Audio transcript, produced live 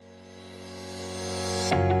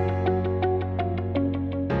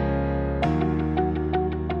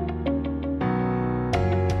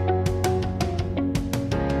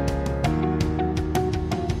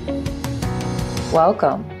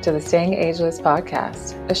Welcome to the Staying Ageless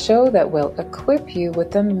podcast, a show that will equip you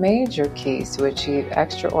with the major keys to achieve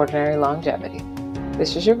extraordinary longevity.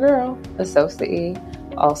 This is your girl, Asosa E,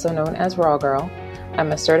 also known as Raw Girl.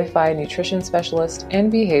 I'm a certified nutrition specialist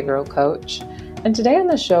and behavioral coach. And today on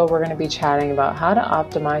the show, we're going to be chatting about how to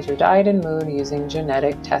optimize your diet and mood using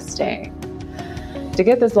genetic testing. To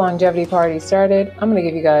get this longevity party started, I'm going to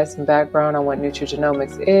give you guys some background on what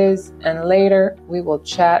nutrigenomics is, and later we will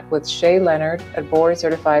chat with Shay Leonard, a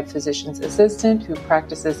board-certified physician's assistant who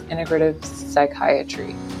practices integrative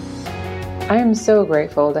psychiatry. I am so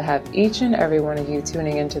grateful to have each and every one of you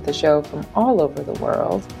tuning into the show from all over the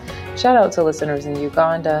world. Shout out to listeners in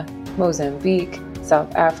Uganda, Mozambique,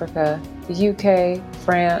 South Africa, the UK,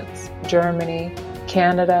 France, Germany,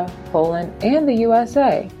 Canada, Poland, and the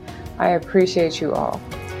USA. I appreciate you all.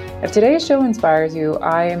 If today's show inspires you,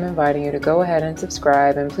 I am inviting you to go ahead and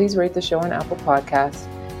subscribe, and please rate the show on Apple Podcasts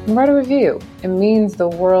and write a review. It means the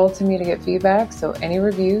world to me to get feedback, so any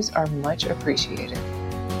reviews are much appreciated.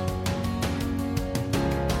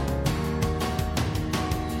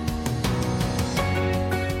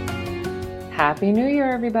 Happy New Year,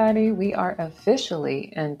 everybody. We are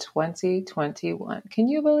officially in 2021. Can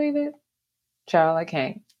you believe it? Child, I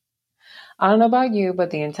can't. I don't know about you, but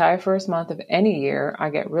the entire first month of any year, I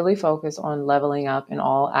get really focused on leveling up in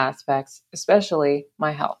all aspects, especially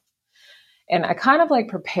my health. And I kind of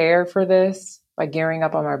prepare for this by gearing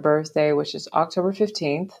up on my birthday, which is October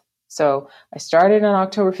 15th. So I started on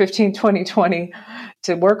October 15th, 2020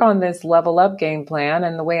 to work on this level up game plan.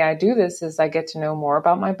 And the way I do this is I get to know more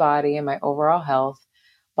about my body and my overall health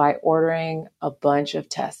by ordering a bunch of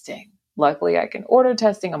testing. Luckily, I can order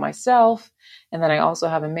testing on myself. And then I also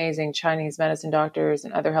have amazing Chinese medicine doctors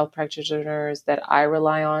and other health practitioners that I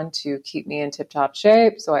rely on to keep me in tip-top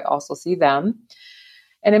shape. So I also see them.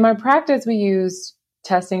 And in my practice, we use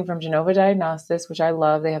testing from Genova Diagnostics, which I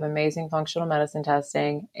love. They have amazing functional medicine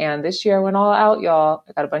testing. And this year I went all out, y'all.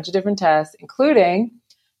 I got a bunch of different tests, including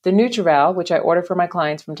the NutrEval, which I order for my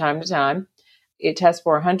clients from time to time. It tests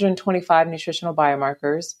for 125 nutritional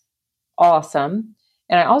biomarkers. Awesome.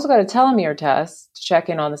 And I also got a telomere test to check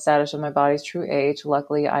in on the status of my body's true age.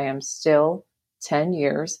 Luckily, I am still 10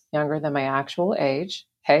 years younger than my actual age.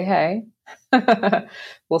 Hey.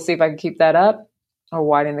 We'll see if I can keep that up or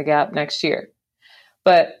widen the gap next year.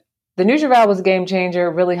 But the NutrEval was a game changer.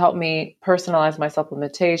 It really helped me personalize my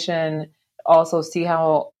supplementation, also see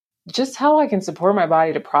how I can support my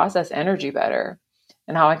body to process energy better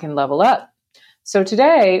and how I can level up. So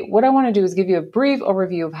today, what I want to do is give you a brief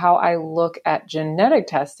overview of how I look at genetic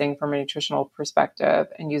testing from a nutritional perspective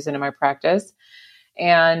and use it in my practice.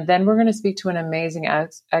 And then we're going to speak to an amazing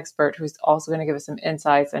expert who's also going to give us some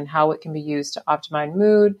insights on how it can be used to optimize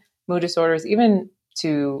mood disorders, even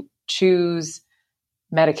to choose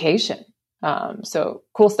medication. So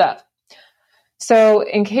cool stuff. So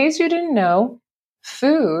in case you didn't know,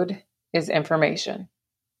 food is information.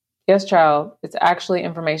 Yes, child, it's actually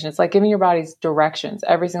information. It's like giving your body directions.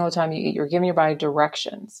 Every single time you eat, you're giving your body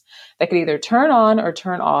directions that could either turn on or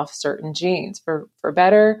turn off certain genes for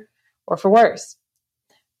better or for worse.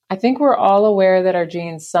 I think we're all aware that our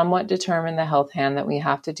genes somewhat determine the health hand that we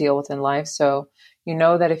have to deal with in life. So you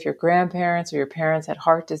know that if your grandparents or your parents had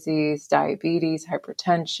heart disease, diabetes,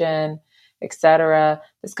 hypertension, etc.,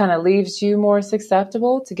 this kind of leaves you more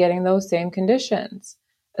susceptible to getting those same conditions,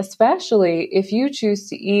 especially if you choose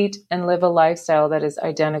to eat and live a lifestyle that is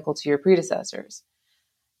identical to your predecessors.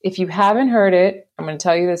 If you haven't heard it, I'm going to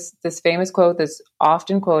tell you this famous quote that's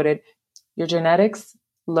often quoted: your genetics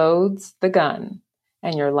loads the gun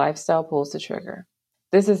and your lifestyle pulls the trigger.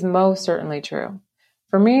 This is most certainly true.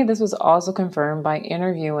 For me, this was also confirmed by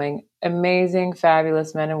interviewing amazing,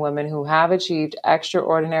 fabulous men and women who have achieved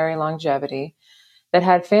extraordinary longevity that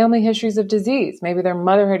had family histories of disease. Maybe their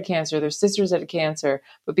mother had cancer, their sisters had cancer,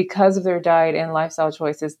 but because of their diet and lifestyle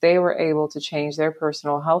choices, they were able to change their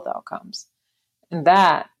personal health outcomes. And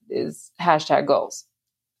that is #goals.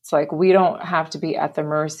 It's like we don't have to be at the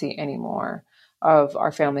mercy anymore of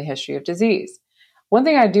our family history of disease. One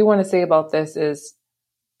thing I do want to say about this is,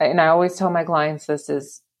 and I always tell my clients this,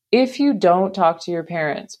 is if you don't talk to your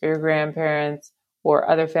parents or your grandparents or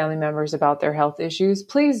other family members about their health issues,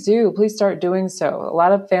 please do. Please start doing so. A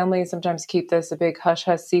lot of families sometimes keep this a big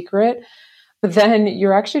hush-hush secret, but then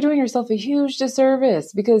you're actually doing yourself a huge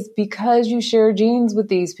disservice because you share genes with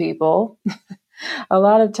these people. A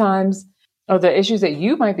lot of times, or the issues that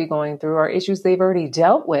you might be going through are issues they've already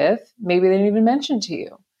dealt with. Maybe they didn't even mention to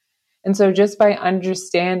you. And so just by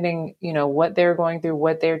understanding, what they're going through,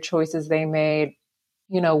 what their choices they made,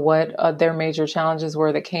 what their major challenges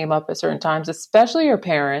were that came up at certain times, especially your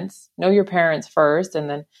parents. Know your parents first and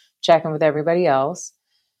then check in with everybody else.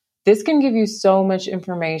 This can give you so much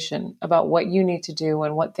information about what you need to do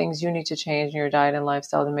and what things you need to change in your diet and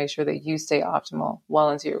lifestyle to make sure that you stay optimal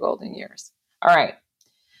well into your golden years. All right.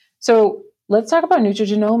 So let's talk about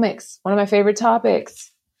nutrigenomics, one of my favorite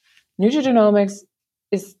topics. Nutrigenomics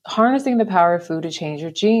is harnessing the power of food to change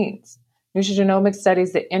your genes. Nutrigenomics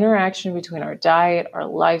studies the interaction between our diet, our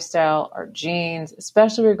lifestyle, our genes,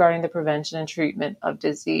 especially regarding the prevention and treatment of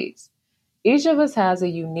disease. Each of us has a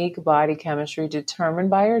unique body chemistry determined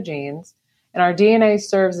by our genes, and our DNA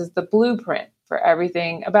serves as the blueprint for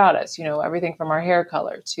everything about us, everything from our hair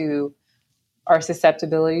color to our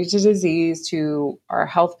susceptibility to disease, to our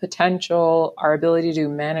health potential, our ability to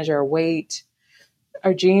manage our weight.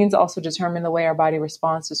 Our genes also determine the way our body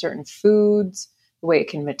responds to certain foods, the way it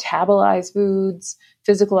can metabolize foods,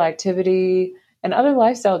 physical activity, and other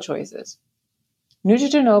lifestyle choices.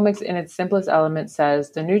 Nutrigenomics in its simplest element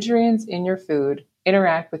says the nutrients in your food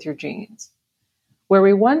interact with your genes. Where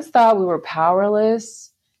we once thought we were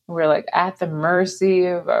powerless, we were like at the mercy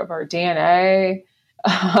of our DNA,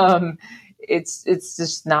 it's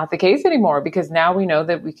just not the case anymore, because now we know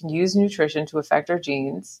that we can use nutrition to affect our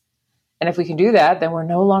genes. And if we can do that, then we're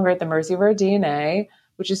no longer at the mercy of our DNA,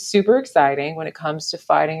 which is super exciting when it comes to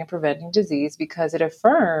fighting and preventing disease, because it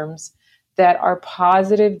affirms that our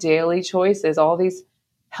positive daily choices, all these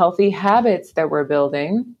healthy habits that we're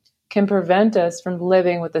building, can prevent us from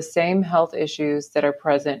living with the same health issues that are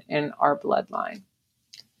present in our bloodline.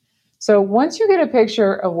 So once you get a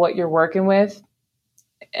picture of what you're working with,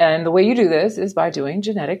 and the way you do this is by doing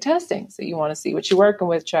genetic testing. So you want to see what you're working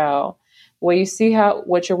with, child. Well, you see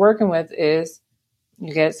what you're working with is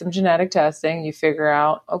you get some genetic testing, you figure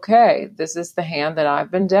out, okay, this is the hand that I've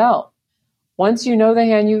been dealt. Once you know the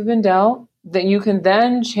hand you've been dealt, then you can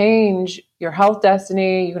then change your health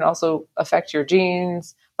destiny. You can also affect your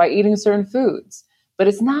genes by eating certain foods. But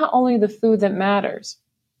it's not only the food that matters.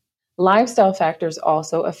 Lifestyle factors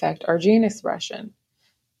also affect our gene expression.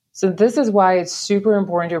 So this is why it's super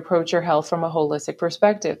important to approach your health from a holistic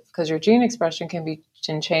perspective, because your gene expression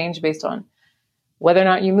can change based on whether or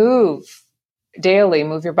not you move daily,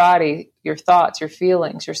 move your body, your thoughts, your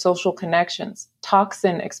feelings, your social connections,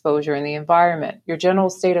 toxin exposure in the environment, your general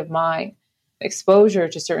state of mind, exposure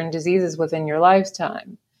to certain diseases within your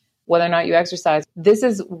lifetime, whether or not you exercise. This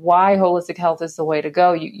is why holistic health is the way to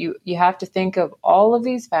go. You have to think of all of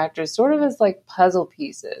these factors sort of as like puzzle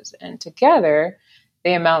pieces, and together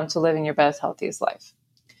they amount to living your best, healthiest life.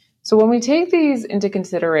 So when we take these into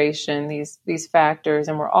consideration, these factors,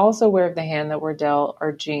 and we're also aware of the hand that we're dealt,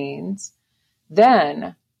 our genes,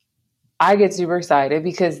 then I get super excited,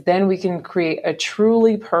 because then we can create a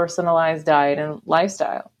truly personalized diet and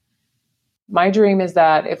lifestyle. My dream is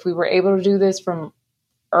that if we were able to do this from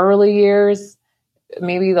early years,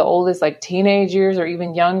 maybe the oldest, like teenage years or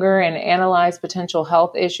even younger, and analyze potential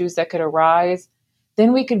health issues that could arise,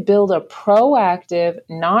 then we could build a proactive,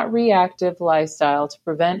 not reactive lifestyle to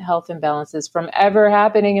prevent health imbalances from ever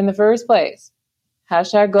happening in the first place.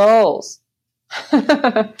 Hashtag goals.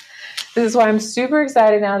 This is why I'm super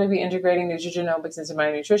excited now to be integrating nutrigenomics into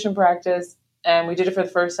my nutrition practice. And we did it for the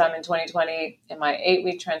first time in 2020 in my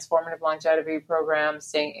 8-week transformative longevity program,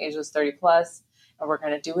 Staying Ageless 30 Plus. And we're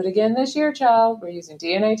going to do it again this year, child. We're using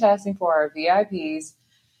DNA testing for our VIPs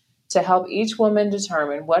to help each woman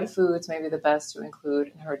determine what foods may be the best to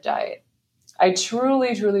include in her diet. I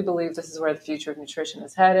truly, truly believe this is where the future of nutrition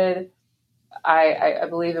is headed. I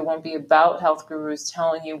believe it won't be about health gurus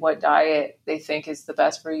telling you what diet they think is the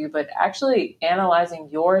best for you, but actually analyzing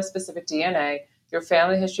your specific DNA, your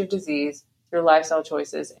family history of disease, your lifestyle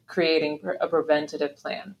choices, creating a preventative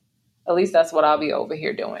plan. At least that's what I'll be over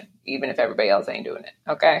here doing, even if everybody else ain't doing it,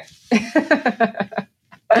 okay?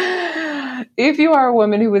 If you are a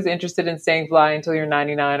woman who is interested in staying fly until you're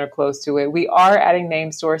 99 or close to it, we are adding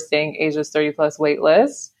names to our Staying Ageless 30 Plus wait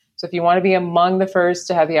list. So if you want to be among the first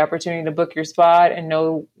to have the opportunity to book your spot and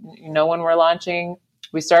know when we're launching,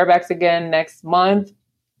 we start back again next month,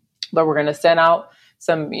 but we're going to send out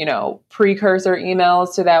some, precursor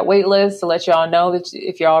emails to that wait list to let y'all know that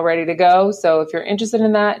if you're all ready to go. So if you're interested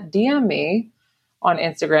in that, DM me on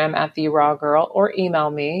Instagram at The Raw Girl, or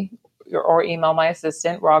email me or email my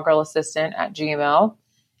assistant, rawgirlassistant@gmail.com,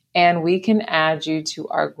 and we can add you to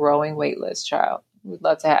our growing wait list, child. We'd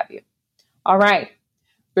love to have you. All right.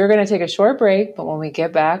 We're going to take a short break, but when we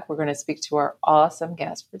get back, we're going to speak to our awesome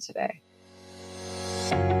guest for today.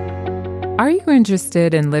 Are you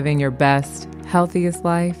interested in living your best, healthiest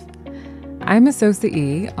life? I'm Asosa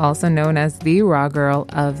E., also known as The Raw Girl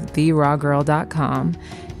of TheRawGirl.com,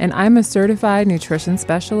 and I'm a certified nutrition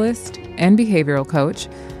specialist and behavioral coach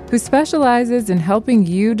who specializes in helping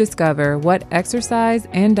you discover what exercise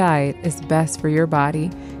and diet is best for your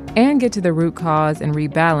body and get to the root cause and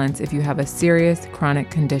rebalance if you have a serious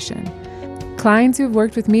chronic condition. Clients who've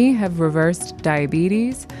worked with me have reversed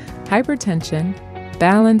diabetes, hypertension,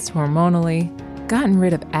 balanced hormonally, gotten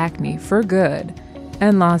rid of acne for good,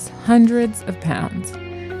 and lost hundreds of pounds.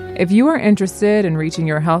 If you are interested in reaching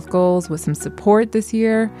your health goals with some support this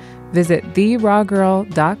year, visit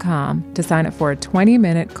therawgirl.com to sign up for a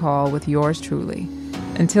 20-minute call with yours truly.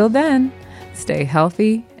 Until then, stay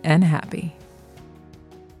healthy and happy.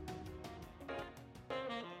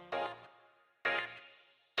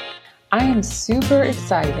 I am super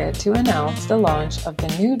excited to announce the launch of the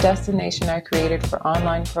new destination I created for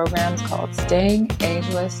online programs called Staying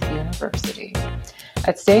Ageless University.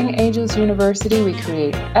 At Staying Ageless University, we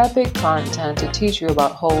create epic content to teach you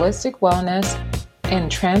about holistic wellness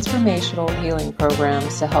and transformational healing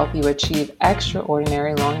programs to help you achieve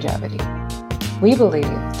extraordinary longevity. We believe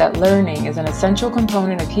that learning is an essential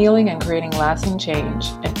component of healing and creating lasting change,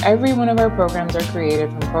 and every one of our programs are created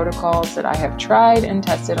from protocols that I have tried and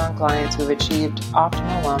tested on clients who have achieved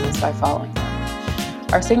optimal wellness by following them.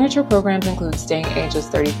 Our signature programs include Staying Ageless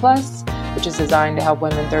 30 Plus, which is designed to help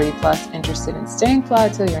women 30 plus interested in staying fly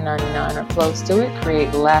till you're 99 or close to it,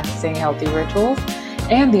 create lasting healthy rituals,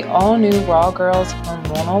 and the all-new Raw Girls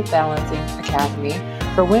Hormonal Balancing Academy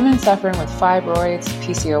for women suffering with fibroids,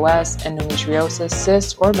 PCOS, endometriosis,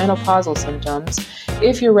 cysts, or menopausal symptoms,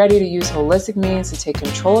 if you're ready to use holistic means to take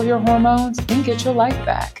control of your hormones and get your life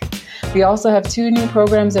back. We also have 2 new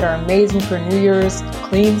programs that are amazing for New Year's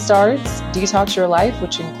clean starts, Detox Your Life,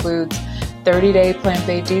 which includes 30-day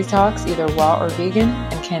plant-based detox, either raw or vegan,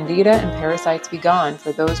 and Candida and Parasites Be Gone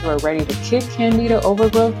for those who are ready to kick Candida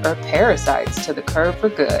overgrowth or parasites to the curb for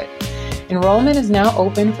good. Enrollment is now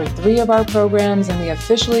open for 3 of our programs, and we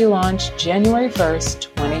officially launched January 1st,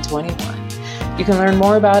 2021. You can learn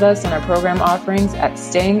more about us and our program offerings at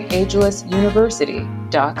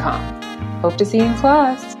stayingagelessuniversity.com. Hope to see you in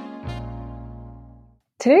class.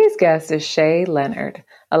 Today's guest is Shay Leonard,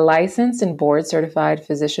 a licensed and board-certified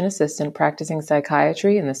physician assistant practicing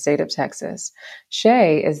psychiatry in the state of Texas.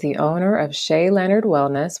 Shay is the owner of Shay Leonard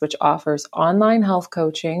Wellness, which offers online health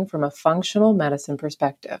coaching from a functional medicine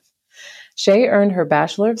perspective. Shay earned her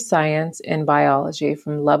Bachelor of Science in Biology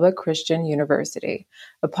from Lubbock Christian University.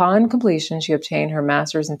 Upon completion, she obtained her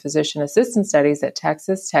Master's in Physician Assistant Studies at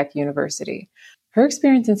Texas Tech University. Her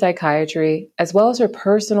experience in psychiatry, as well as her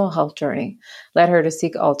personal health journey, led her to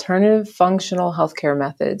seek alternative functional healthcare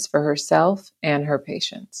methods for herself and her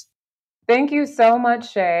patients. Thank you so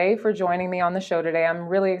much, Shay, for joining me on the show today. I'm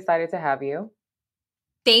really excited to have you.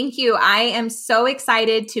 Thank you. I am so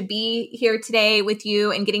excited to be here today with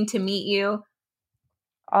you and getting to meet you.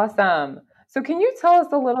 Awesome. So can you tell us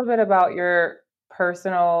a little bit about your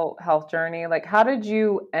personal health journey? Like, how did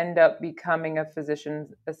you end up becoming a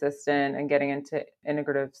physician's assistant and getting into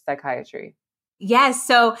integrative psychiatry? Yes.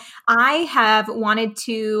 So I have wanted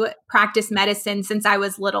to practice medicine since I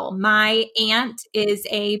was little. My aunt is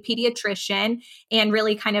a pediatrician and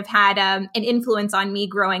really kind of had an influence on me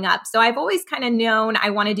growing up. So I've always kind of known I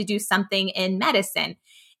wanted to do something in medicine.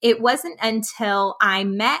 It wasn't until I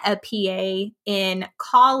met a PA in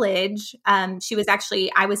college. I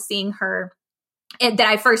was seeing her that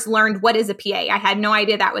I first learned what is a PA. I had no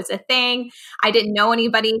idea that was a thing. I didn't know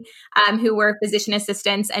anybody who were physician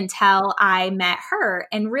assistants until I met her.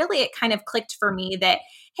 And really, it kind of clicked for me that,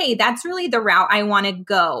 hey, that's really the route I want to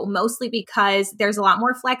go, mostly because there's a lot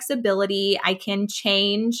more flexibility. I can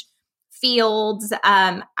change fields.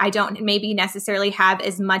 I don't maybe necessarily have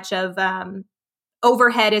as much of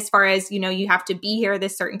overhead as far as, you have to be here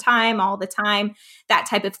this certain time all the time, that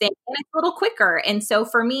type of thing. And it's a little quicker. And so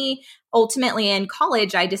for me, ultimately in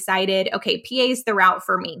college, I decided, okay, PA is the route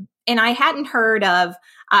for me. And I hadn't heard of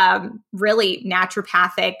really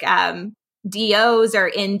naturopathic DOs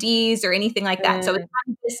or NDs or anything like that. So it's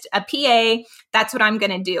not just a PA, that's what I'm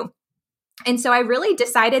going to do. And so I really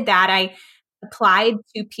decided that. I applied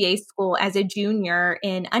to PA school as a junior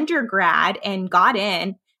in undergrad and got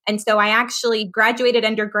in. And so I actually graduated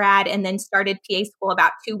undergrad and then started PA school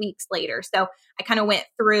about 2 weeks later. So I kind of went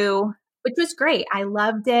through, which was great. I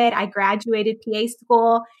loved it. I graduated PA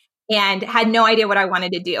school and had no idea what I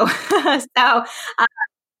wanted to do.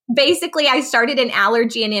 Basically, I started in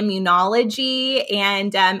allergy and immunology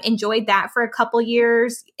and enjoyed that for a couple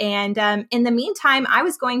years. And in the meantime, I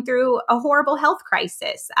was going through a horrible health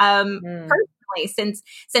crisis personally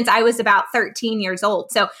since I was about 13 years old.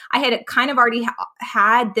 So I had kind of already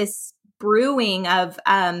had this brewing of,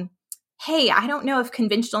 hey, I don't know if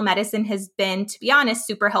conventional medicine has been, to be honest,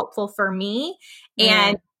 super helpful for me.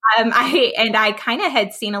 And I kind of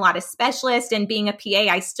had seen a lot of specialists, and being a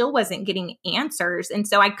PA, I still wasn't getting answers. And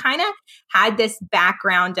so I kind of had this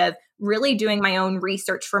background of really doing my own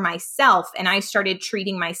research for myself. And I started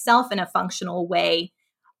treating myself in a functional way.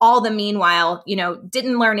 All the meanwhile,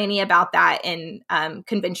 didn't learn any about that in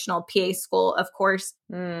conventional PA school, of course.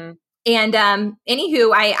 Mm. And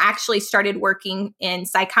anywho, I actually started working in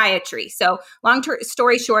psychiatry. So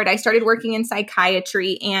story short, I started working in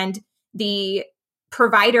psychiatry, and the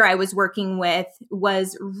provider I was working with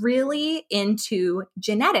was really into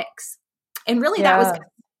genetics. And really that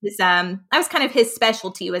was kind of his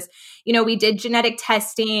specialty was, we did genetic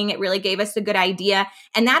testing. It really gave us a good idea.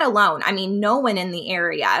 And that alone, I mean, no one in the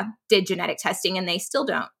area did genetic testing, and they still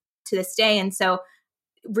don't to this day. And so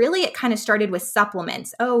really it kind of started with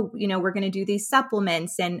supplements. Oh, we're going to do these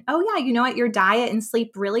supplements, and oh yeah, you know what? Your diet and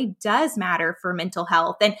sleep really does matter for mental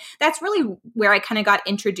health. And that's really where I kind of got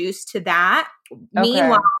introduced to that. Okay.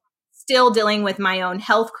 Meanwhile, still dealing with my own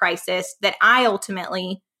health crisis, that I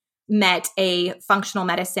ultimately met a functional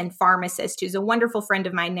medicine pharmacist who's a wonderful friend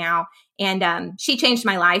of mine now. And she changed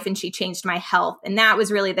my life, and she changed my health. And that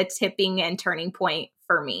was really the tipping and turning point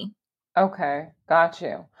for me. Okay. Got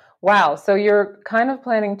you. Wow. So you're kind of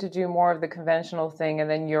planning to do more of the conventional thing, and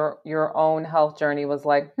then your own health journey was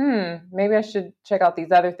like, maybe I should check out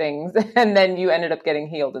these other things. And then you ended up getting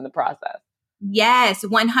healed in the process. Yes,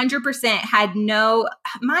 100%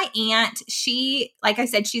 my aunt, she, like I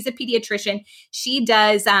said, she's a pediatrician. She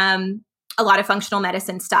does a lot of functional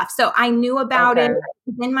medicine stuff. So I knew about it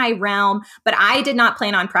in my realm, but I did not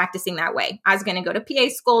plan on practicing that way. I was going to go to PA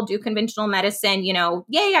school, do conventional medicine,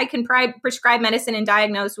 yay, I can prescribe medicine and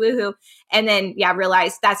diagnose, woohoo. And then,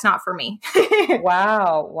 realize that's not for me.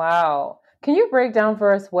 Wow. Can you break down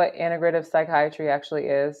for us what integrative psychiatry actually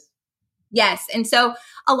is? Yes. And so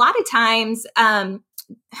a lot of times,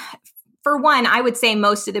 for one, I would say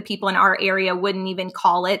most of the people in our area wouldn't even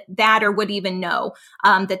call it that, or would even know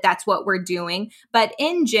that that's what we're doing. But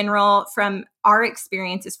in general, from our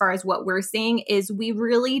experience, as far as what we're seeing, is we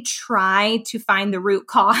really try to find the root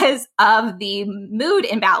cause of the mood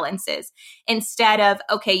imbalances instead of,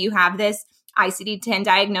 okay, you have this ICD-10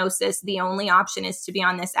 diagnosis. The only option is to be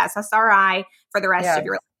on this SSRI for the rest of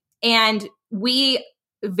your life. And we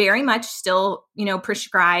very much still,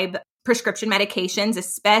 prescribe prescription medications,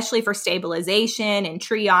 especially for stabilization and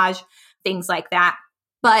triage, things like that.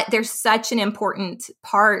 But there's such an important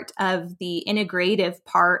part of the integrative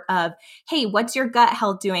part of, hey, what's your gut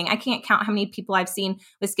health doing? I can't count how many people I've seen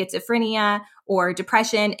with schizophrenia or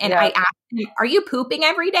depression. And I ask them, are you pooping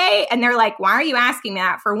every day? And they're like, why are you asking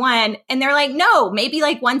that, for one? And they're like, no, maybe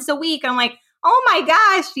like once a week. I'm like, oh my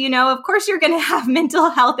gosh, of course you're going to have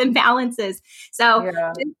mental health imbalances. So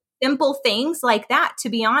simple things like that, to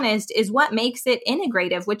be honest, is what makes it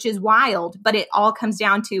integrative, which is wild. But it all comes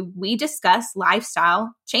down to, we discuss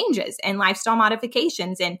lifestyle changes and lifestyle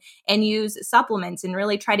modifications and use supplements and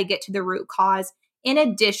really try to get to the root cause, in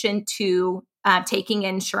addition to taking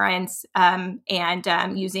insurance and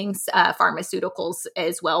using pharmaceuticals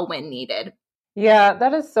as well when needed. Yeah,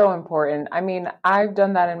 that is so important. I mean, I've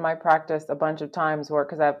done that in my practice a bunch of times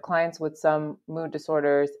because I have clients with some mood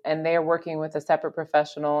disorders and they're working with a separate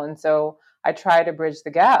professional. And so I try to bridge the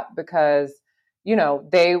gap because,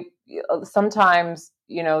 they sometimes,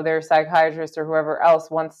 their psychiatrist or whoever else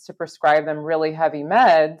wants to prescribe them really heavy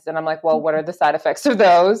meds. And I'm like, well, what are the side effects of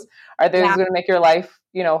those? Are those going to make your life,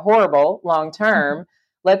 horrible long term? Mm-hmm.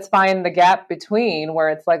 Let's find the gap between where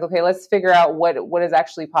it's like, okay, let's figure out what is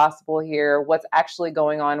actually possible here, what's actually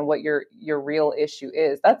going on, what your real issue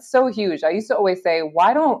is. That's so huge. I used to always say,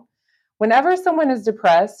 whenever someone is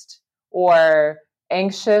depressed or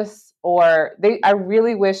anxious, I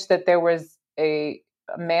really wish that there was a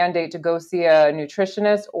mandate to go see a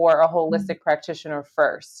nutritionist or a holistic practitioner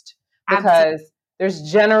first, because there's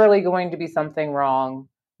generally going to be something wrong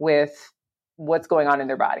with what's going on in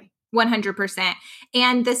their body. 100%.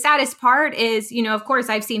 And the saddest part is, of course,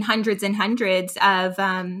 I've seen hundreds and hundreds of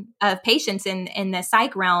patients in the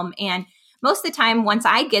psych realm. And most of the time, once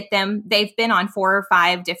I get them, they've been on 4 or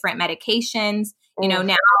 5 different medications. Now,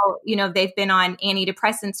 they've been on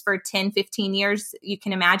antidepressants for 10, 15 years. You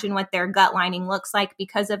can imagine what their gut lining looks like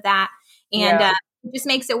because of that. And it just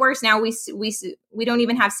makes it worse. Now we don't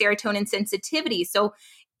even have serotonin sensitivity. So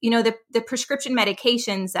the prescription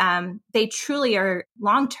medications, they truly are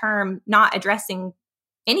long-term not addressing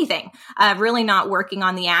anything, really not working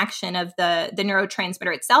on the action of the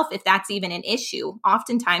neurotransmitter itself, if that's even an issue.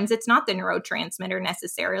 Oftentimes, it's not the neurotransmitter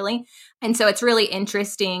necessarily. And so it's really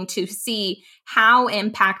interesting to see how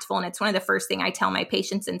impactful, and it's one of the first things I tell my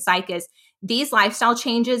patients in psych is, these lifestyle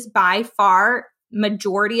changes by far,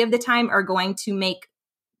 majority of the time, are going to make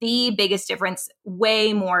the biggest difference,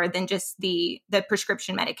 way more than just the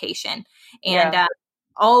prescription medication. And Yeah.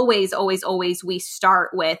 always, always, always, we start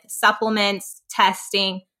with supplements,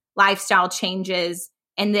 testing, lifestyle changes.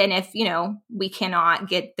 And then if, we cannot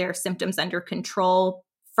get their symptoms under control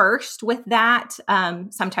first with that,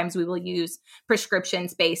 sometimes we will use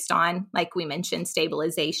prescriptions based on, like we mentioned,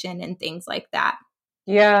 stabilization and things like that.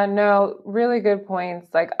 Yeah, no, really good points.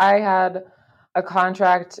 Like I had a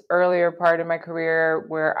contract earlier part of my career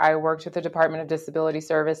where I worked with the Department of Disability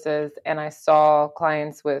Services, and I saw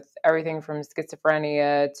clients with everything from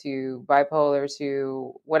schizophrenia to bipolar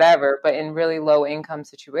to whatever, but in really low income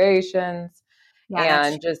situations, Yeah,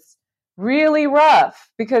 that's and just really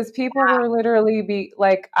rough because people were literally be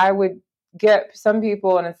like, I would get some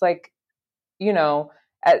people and it's like, you know,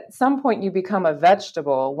 at some point you become a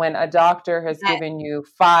vegetable when a doctor has that. given you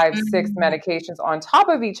 5, 6 Mhm. medications on top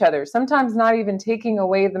of each other, sometimes not even taking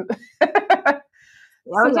away the Oh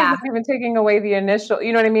sometimes yeah. not even taking away the initial,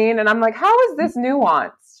 you know what I mean? And I'm like, how is this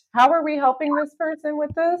nuanced? How are we helping this person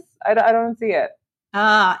with this? I don't see it.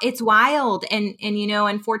 It's wild. And,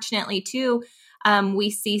 unfortunately too,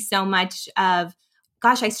 we see so much of,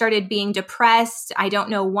 gosh, I started being depressed. I don't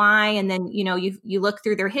know why. And then, you look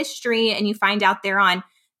through their history and you find out they're on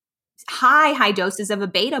high doses of a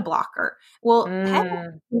beta blocker. Well, heck,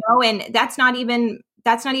 Mm, and that's not even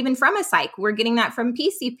from a psych. We're getting that from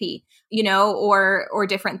PCP, or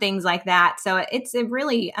different things like that. So it's a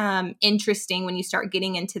really interesting when you start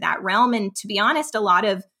getting into that realm. And to be honest, a lot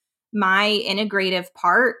of my integrative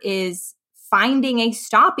part is finding a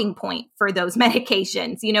stopping point for those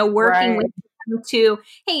medications, working right. with them to,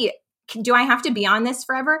 hey, do I have to be on this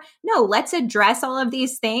forever? No, let's address all of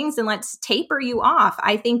these things and let's taper you off.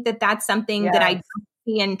 I think that that's something that I Yes. don't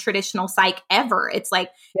see in traditional psych ever. It's like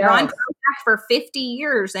you're on Yes. Prozac for 50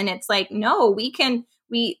 years and it's like, no, we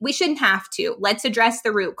shouldn't have to. Let's address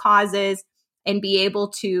the root causes and be able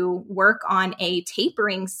to work on a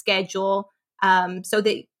tapering schedule, so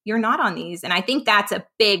that you're not on these. And I think that's a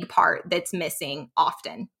big part that's missing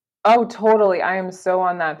often. Oh, totally. I am so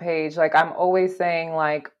on that page. Like I'm always saying,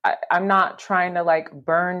 like I'm not trying to like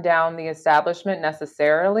burn down the establishment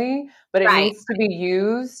necessarily, but it Right. needs to be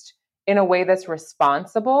used in a way that's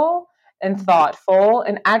responsible and Mhm. thoughtful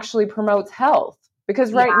and actually promotes health.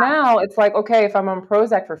 Because Yeah. right now it's like, okay, if I'm on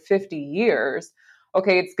Prozac for 50 years,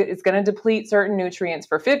 okay, it's going to deplete certain nutrients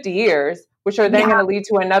for 50 years, which are then Yeah. going to lead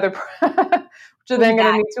to another, which are then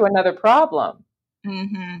going to lead to another problem.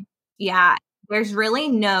 Hmm. Yeah, there's really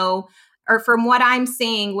no, or from what I'm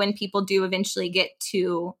seeing, when people do eventually get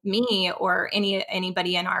to me or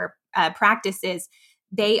anybody in our practices,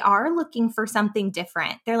 they are looking for something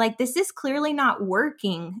different. They're like, this is clearly not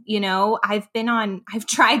working. I've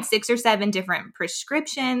tried 6 or 7 different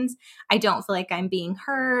prescriptions. I don't feel like I'm being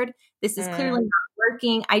heard. This is clearly Mm, not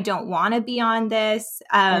working. I don't want to be on this.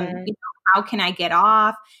 mm, How can I get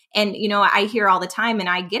off? And, I hear all the time and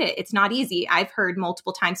I get it. It's not easy. I've heard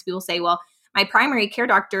multiple times people say, well, my primary care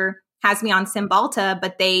doctor has me on Cymbalta,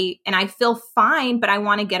 and I feel fine, but I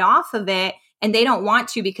want to get off of it. And they don't want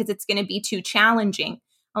to because it's going to be too challenging.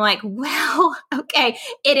 I'm like, well, okay,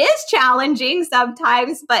 it is challenging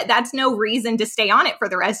sometimes, but that's no reason to stay on it for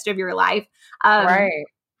the rest of your life. right.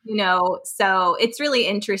 So it's really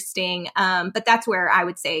interesting. But that's where I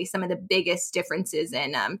would say some of the biggest differences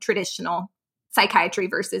in traditional psychiatry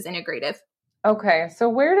versus integrative. Okay, so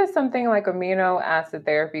where does something like amino acid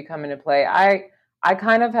therapy come into play? I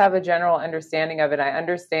kind of have a general understanding of it. I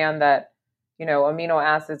understand that, amino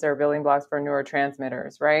acids are building blocks for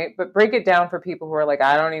neurotransmitters, right? But break it down for people who are like,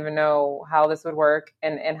 I don't even know how this would work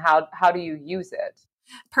and how do you use it?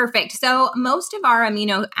 Perfect. So most of our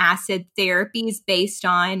amino acid therapy is based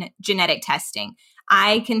on genetic testing.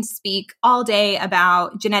 I can speak all day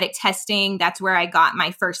about genetic testing. That's where I got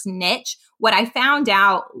my first niche. What I found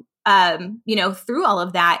out, through all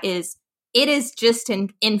of that is it is just an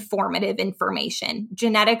informative information.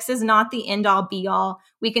 Genetics is not the end all be all.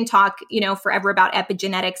 We can talk, forever about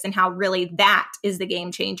epigenetics and how really that is the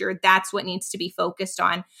game changer. That's what needs to be focused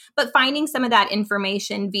on. But finding some of that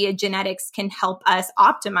information via genetics can help us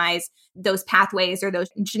optimize those pathways or those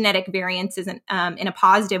genetic variances in a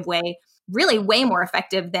positive way, really way more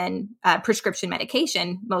effective than prescription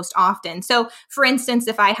medication most often. So, for instance,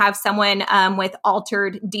 if I have someone with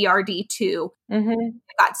altered DRD2, Mm-hmm.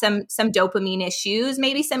 got some dopamine issues,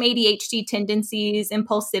 maybe some ADHD tendencies,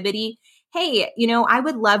 impulsivity. Hey, I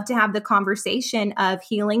would love to have the conversation of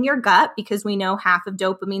healing your gut because we know half of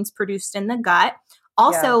dopamine's produced in the gut. Yeah,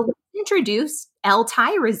 Also, let's introduce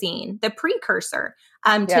L-tyrosine, the precursor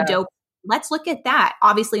to yeah, dopamine. Let's look at that.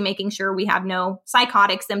 Obviously, making sure we have no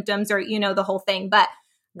psychotic symptoms or the whole thing. But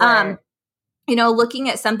um, right. looking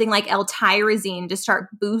at something like L-tyrosine to start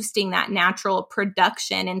boosting that natural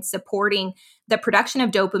production and supporting the production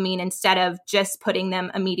of dopamine instead of just putting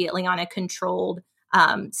them immediately on a controlled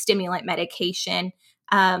stimulant medication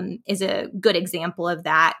is a good example of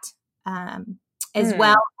that, as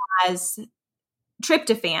well as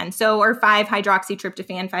tryptophan, or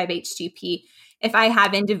 5-hydroxytryptophan, 5-HTP. If I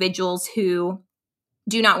have individuals who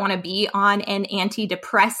do not want to be on an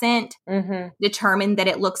antidepressant, determine that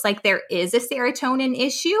it looks like there is a serotonin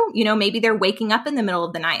issue. Maybe they're waking up in the middle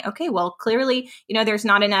of the night. Okay, well, clearly, there's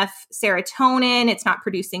not enough serotonin. It's not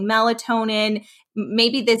producing melatonin.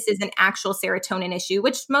 Maybe this is an actual serotonin issue,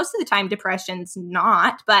 which most of the time depression's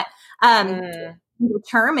not, but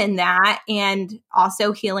determine that, and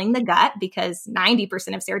also healing the gut, because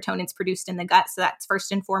 90% of serotonin is produced in the gut. So that's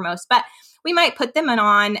first and foremost. But we might put them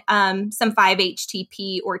on some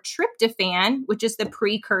 5-HTP or tryptophan, which is the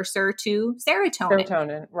precursor to serotonin.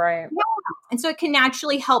 Serotonin, right. Yeah. And so it can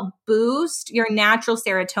naturally help boost your natural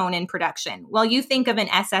serotonin production. Well, you think of an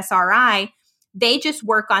SSRI, they just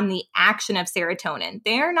work on the action of serotonin.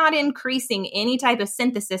 They're not increasing any type of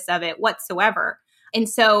synthesis of it whatsoever. And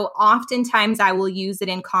so oftentimes I will use it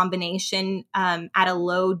in combination at a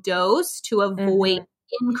low dose to avoid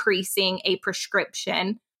increasing a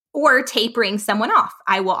prescription or tapering someone off.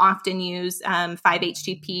 I will often use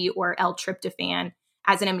 5-HTP or L-tryptophan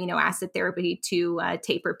as an amino acid therapy to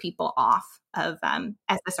taper people off of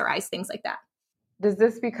SSRIs, things like that. Does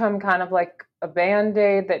this become kind of like a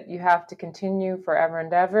Band-Aid that you have to continue forever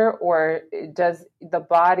and ever, or does the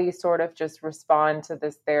body sort of just respond to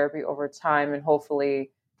this therapy over time, and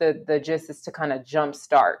hopefully the gist is to kind of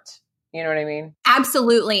jumpstart? You know what I mean?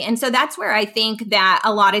 Absolutely. And so that's where I think that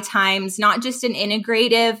a lot of times, not just an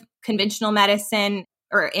integrative conventional medicine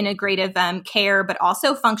or integrative care, but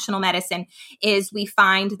also functional medicine, is we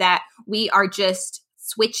find that we are just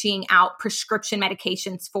switching out prescription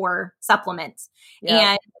medications for supplements.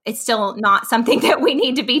 Yeah. And it's still not something that we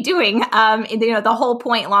need to be doing. The whole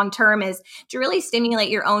point long-term is to really stimulate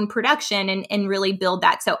your own production and really build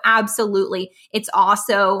that. So absolutely, it's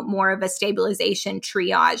also more of a stabilization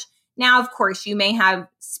triage. Now, of course, you may have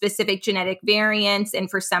specific genetic variants, and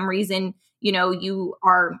for some reason, you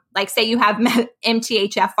are, like, say you have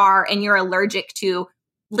MTHFR and you're allergic to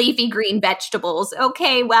leafy green vegetables.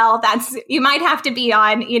 Okay, well, you might have to be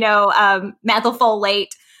on, methylfolate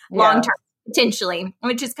long-term, potentially,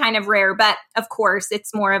 which is kind of rare. But of course,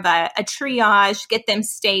 it's more of a triage, get them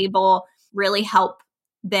stable, really help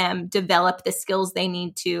them develop the skills they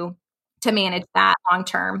need to manage that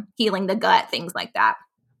long-term, healing the gut, things like that.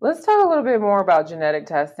 Let's talk a little bit more about genetic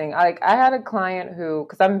testing. I had a client who,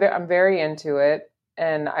 because I'm very into it,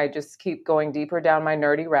 and I just keep going deeper down my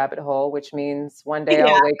nerdy rabbit hole, which means one day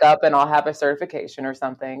I'll wake up and I'll have a certification or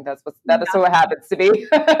something. That is what happens to be.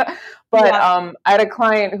 But I had a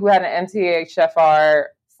client who had an MTHFR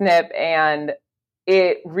SNP, and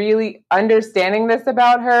it really, understanding this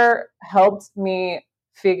about her helped me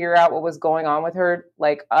figure out what was going on with her,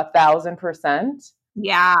 like 1,000%.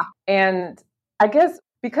 Yeah. And I guess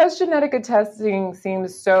because genetic testing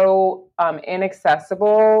seems so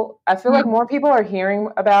inaccessible, I feel like more people are hearing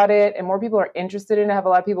about it and more people are interested in it. I have a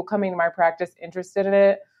lot of people coming to my practice interested in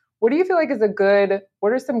it. What do you feel like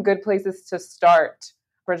what are some good places to start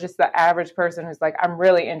for just the average person who's like, I'm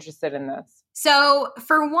really interested in this? So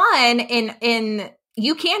for one,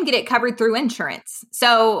 you can get it covered through insurance.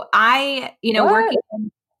 So so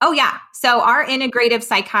our integrative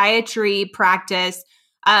psychiatry practice,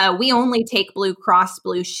 we only take Blue Cross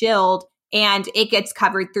Blue Shield, and it gets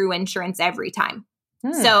covered through insurance every time.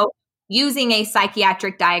 So using a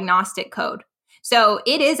psychiatric diagnostic code. So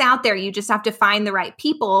it is out there. You just have to find the right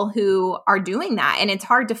people who are doing that. And it's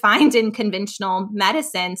hard to find in conventional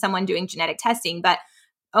medicine, someone doing genetic testing, but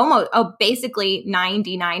basically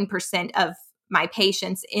 99% of my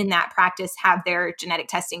patients in that practice have their genetic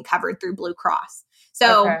testing covered through Blue Cross.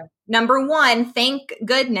 So number one, thank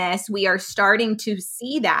goodness we are starting to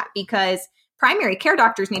see that, because primary care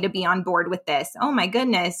doctors need to be on board with this. Oh my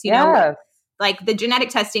goodness. You know, like the genetic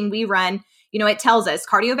testing we run, it tells us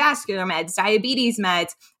cardiovascular meds, diabetes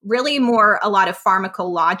meds, really a lot of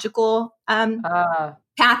pharmacological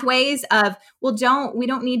pathways of, we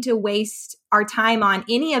don't need to waste our time on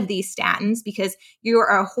any of these statins because you're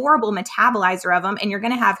a horrible metabolizer of them and you're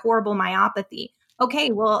going to have horrible myopathy.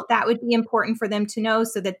 Okay, well, that would be important for them to know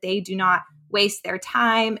so that they do not waste their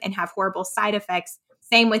time and have horrible side effects.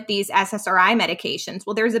 Same with these SSRI medications.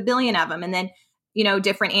 Well, there's a billion of them. And then,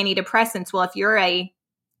 different antidepressants. Well, if you're a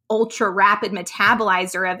ultra rapid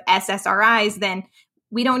metabolizer of SSRIs, then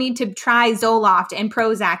we don't need to try Zoloft and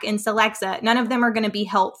Prozac and Celexa. None of them are going to be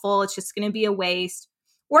helpful. It's just going to be a waste.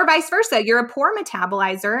 Or vice versa, you're a poor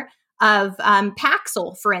metabolizer of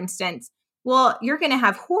Paxil, for instance. Well, you're going to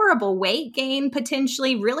have horrible weight gain,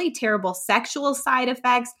 potentially really terrible sexual side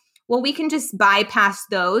effects. Well, we can just bypass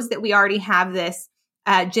those that we already have this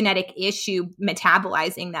genetic issue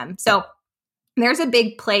metabolizing them. So there's a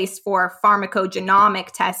big place for pharmacogenomic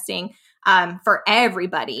testing for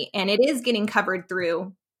everybody. And it is getting covered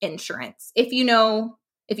through insurance. If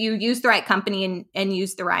you use the right company and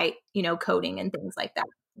use the right, coding and things like that.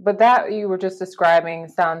 But that you were just describing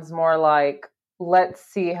sounds more like, let's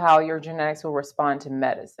see how your genetics will respond to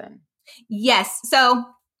medicine. Yes. So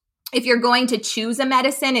if you're going to choose a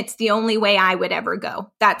medicine, it's the only way I would ever go.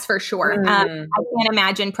 That's for sure. I can't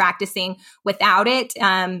imagine practicing without it.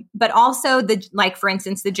 But also for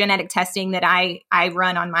instance, the genetic testing that I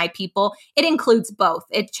run on my people, it includes both.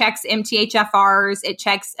 It checks MTHFRs, it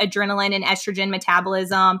checks adrenaline and estrogen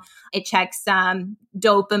metabolism, it checks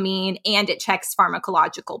dopamine, and it checks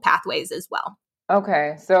pharmacological pathways as well.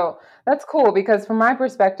 Okay, so that's cool because from my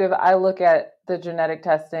perspective, I look at the genetic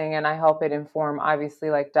testing and I help it inform obviously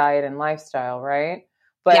like diet and lifestyle, right?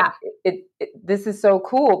 But yeah. This is so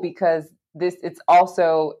cool because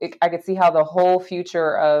I could see how the whole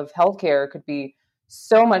future of healthcare could be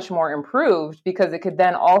so much more improved because it could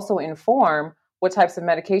then also inform what types of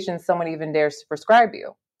medications someone even dares to prescribe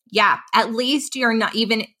you. Yeah, at least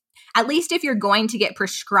if you're going to get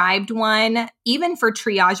prescribed one, even for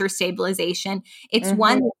triage or stabilization, it's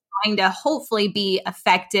one that's going to hopefully be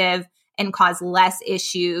effective and cause less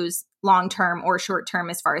issues long-term or short-term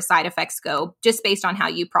as far as side effects go, just based on how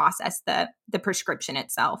you process the prescription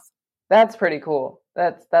itself. That's pretty cool.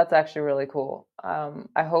 That's actually really cool.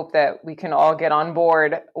 I hope that we can all get on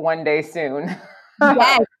board one day soon.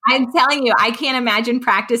 Yes, I'm telling you, I can't imagine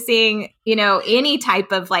practicing, any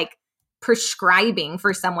type of like prescribing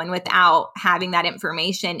for someone without having that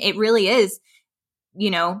information. It really is,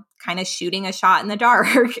 kind of shooting a shot in the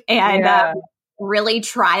dark and really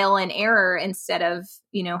trial and error instead of,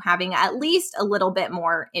 having at least a little bit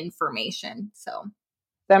more information. So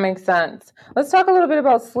that makes sense. Let's talk a little bit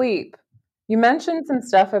about sleep. You mentioned some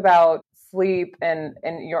stuff about sleep and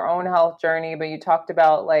your own health journey, but you talked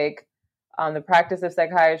about like the practice of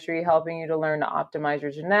psychiatry helping you to learn to optimize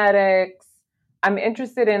your genetics. I'm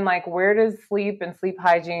interested in like, where does sleep and sleep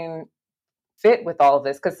hygiene fit with all of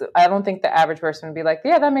this? Because I don't think the average person would be like,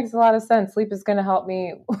 yeah, that makes a lot of sense. Sleep is going to help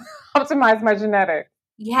me optimize my genetics.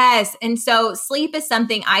 Yes. And so sleep is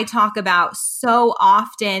something I talk about so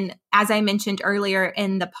often, as I mentioned earlier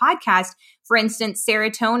in the podcast. For instance,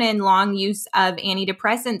 serotonin, long use of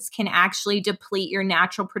antidepressants can actually deplete your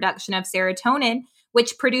natural production of serotonin,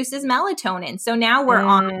 which produces melatonin. So now we're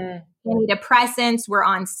on antidepressants, we're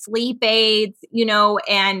on sleep aids,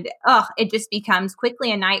 and it just becomes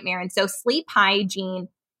quickly a nightmare. And so sleep hygiene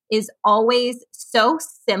is always so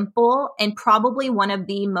simple and probably one of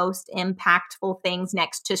the most impactful things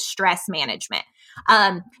next to stress management.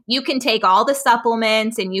 You can take all the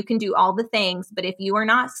supplements and you can do all the things, but if you are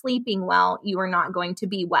not sleeping well, you are not going to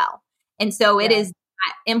be well. And so it is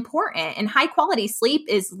important, and high quality sleep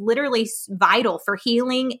is literally vital for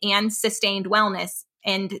healing and sustained wellness.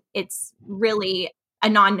 And it's really a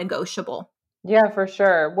non-negotiable. Yeah, for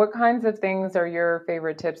sure. What kinds of things are your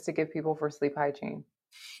favorite tips to give people for sleep hygiene?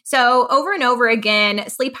 So over and over again,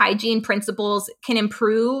 sleep hygiene principles can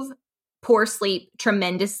improve poor sleep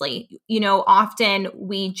tremendously. Often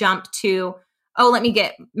we jump to, let me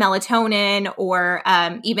get melatonin or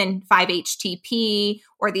even 5-HTP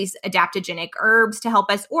or these adaptogenic herbs to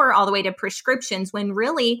help us, or all the way to prescriptions, when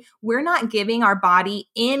really we're not giving our body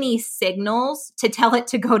any signals to tell it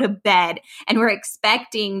to go to bed. And we're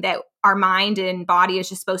expecting that our mind and body is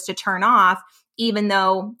just supposed to turn off, even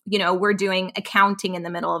though, we're doing accounting in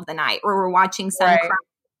the middle of the night, or we're watching some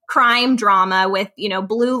crime drama with,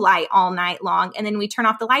 blue light all night long. And then we turn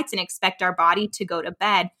off the lights and expect our body to go to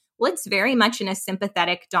bed. Well, it's very much in a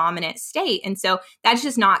sympathetic dominant state. And so that's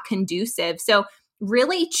just not conducive. So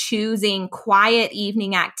really choosing quiet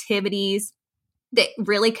evening activities that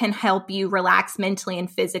really can help you relax mentally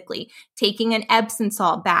and physically, taking an Epsom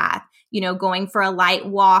salt bath, going for a light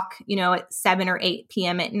walk, at 7 or 8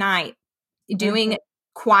 p.m. at night, doing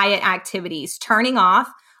quiet activities, turning off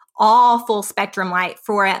all full spectrum light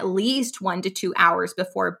for at least 1 to 2 hours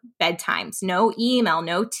before bedtimes. No email,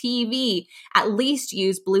 no TV, at least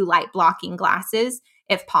use blue light blocking glasses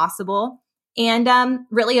if possible. And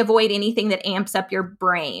really avoid anything that amps up your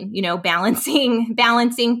brain,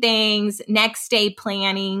 balancing things, next day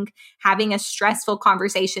planning, having a stressful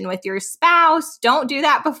conversation with your spouse. Don't do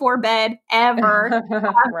that before bed ever.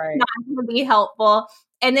 Right. Not going to be helpful.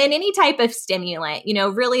 And then any type of stimulant,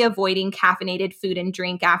 really avoiding caffeinated food and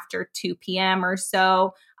drink after 2 p.m. or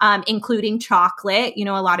so, including chocolate. A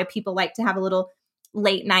lot of people like to have a little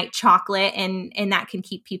late night chocolate, and that can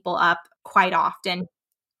keep people up quite often.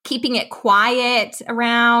 Keeping it quiet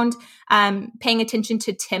around, paying attention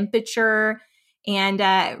to temperature, and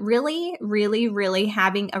really, really, really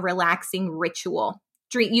having a relaxing ritual.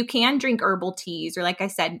 You can drink herbal teas, or like I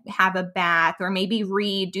said, have a bath, or maybe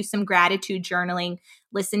read, do some gratitude journaling,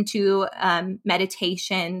 listen to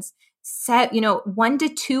meditations. Set 1 to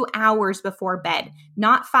 2 hours before bed,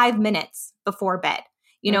 not 5 minutes before bed.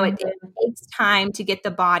 It takes time to get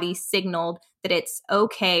the body signaled that it's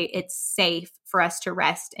okay, it's safe for us to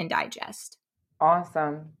rest and digest.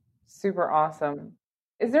 Awesome. Super awesome.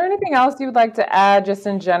 Is there anything else you would like to add just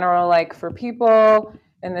in general, like for people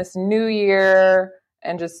in this new year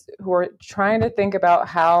and just who are trying to think about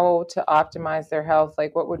how to optimize their health?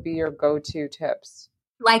 Like, what would be your go-to tips?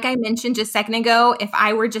 Like I mentioned just a second ago, if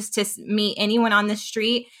I were just to meet anyone on the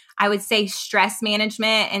street, I would say stress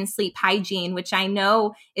management and sleep hygiene, which I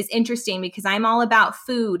know is interesting because I'm all about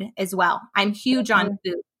food as well. I'm huge on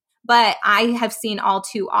food, but I have seen all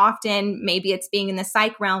too often, maybe it's being in the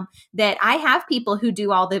psych realm, that I have people who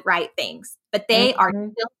do all the right things, but they are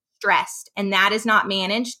still stressed, and that is not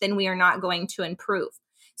managed, then we are not going to improve.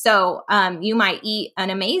 So you might eat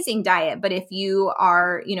an amazing diet, but if you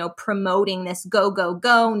are, promoting this go, go,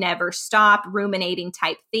 go, never stop, ruminating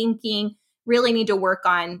type thinking, really need to work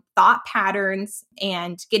on thought patterns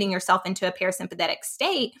and getting yourself into a parasympathetic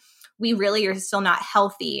state, we really are still not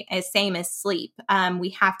healthy, same as sleep. We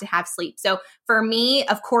have to have sleep. So for me,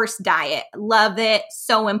 of course, diet, love it,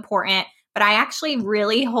 so important, but I actually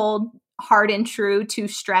really hold hard and true to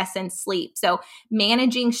stress and sleep. So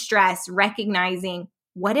managing stress, recognizing,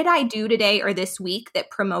 what did I do today or this week that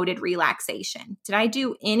promoted relaxation? Did I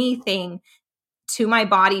do anything to my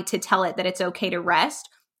body to tell it that it's okay to rest?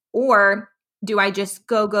 Or do I just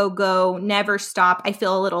go, go, go, never stop? I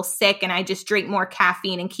feel a little sick and I just drink more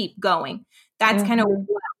caffeine and keep going. That's kind of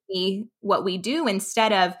what we do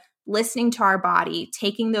instead of listening to our body,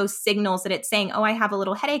 taking those signals that it's saying, oh, I have a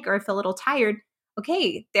little headache or I feel a little tired.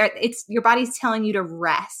 Okay, it's your body's telling you to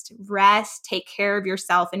rest, take care of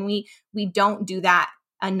yourself. And we don't do that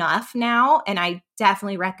enough now. And I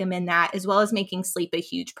definitely recommend that, as well as making sleep a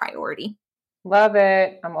huge priority. Love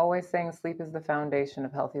it. I'm always saying sleep is the foundation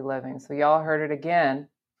of healthy living. So y'all heard it again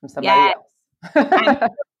from somebody else.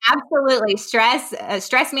 Absolutely. Stress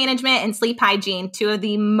management and sleep hygiene, two of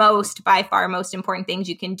the by far most important things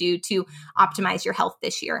you can do to optimize your health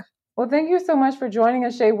this year. Well, thank you so much for joining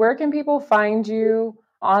us, Shay. Where can people find you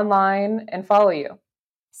online and follow you?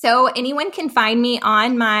 So anyone can find me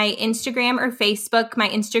on my Instagram or Facebook. My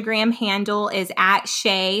Instagram handle is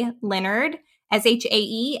 @ShayLeonard,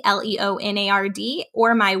 ShaeLeonard,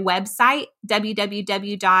 or my website,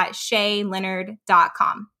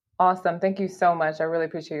 www.shayleonard.com. Awesome. Thank you so much. I really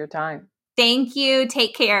appreciate your time. Thank you.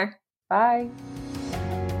 Take care. Bye.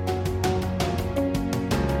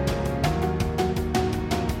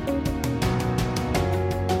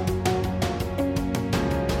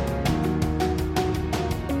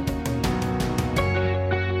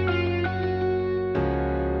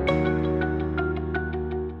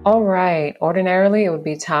 All right. Ordinarily, it would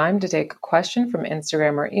be time to take a question from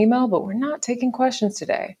Instagram or email, but we're not taking questions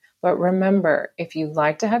today. But remember, if you'd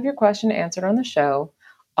like to have your question answered on the show,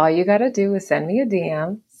 all you got to do is send me a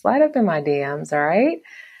DM, slide up in my DMs, all right?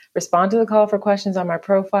 Respond to the call for questions on my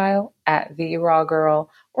profile @TheRawGirl,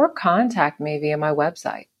 or contact me via my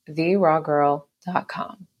website,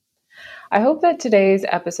 TheRawGirl.com. I hope that today's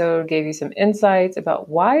episode gave you some insights about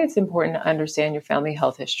why it's important to understand your family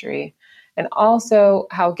health history, and also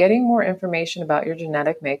how getting more information about your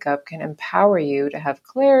genetic makeup can empower you to have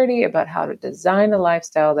clarity about how to design a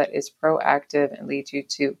lifestyle that is proactive and leads you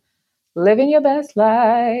to living your best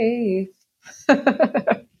life.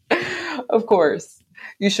 Of course,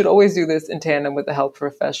 you should always do this in tandem with a health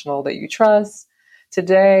professional that you trust.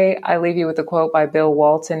 Today, I leave you with a quote by Bill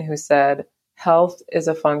Walton, who said, "Health is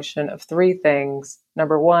a function of 3 things.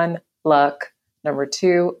 Number 1, luck. Number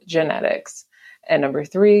 2, genetics. And number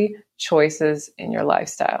 3, choices in your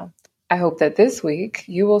lifestyle." I hope that this week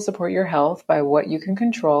you will support your health by what you can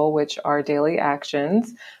control, which are daily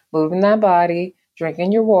actions, moving that body,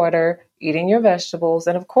 drinking your water, eating your vegetables,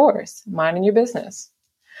 and of course, minding your business.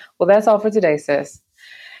 Well, that's all for today, sis.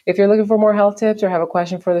 If you're looking for more health tips or have a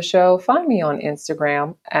question for the show, find me on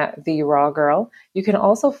Instagram @TheRawGirl. You can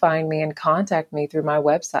also find me and contact me through my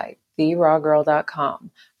website, TheRawGirl.com.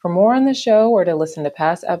 For more on the show or to listen to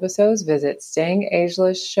past episodes, visit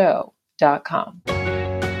StayingAgelessShow.com.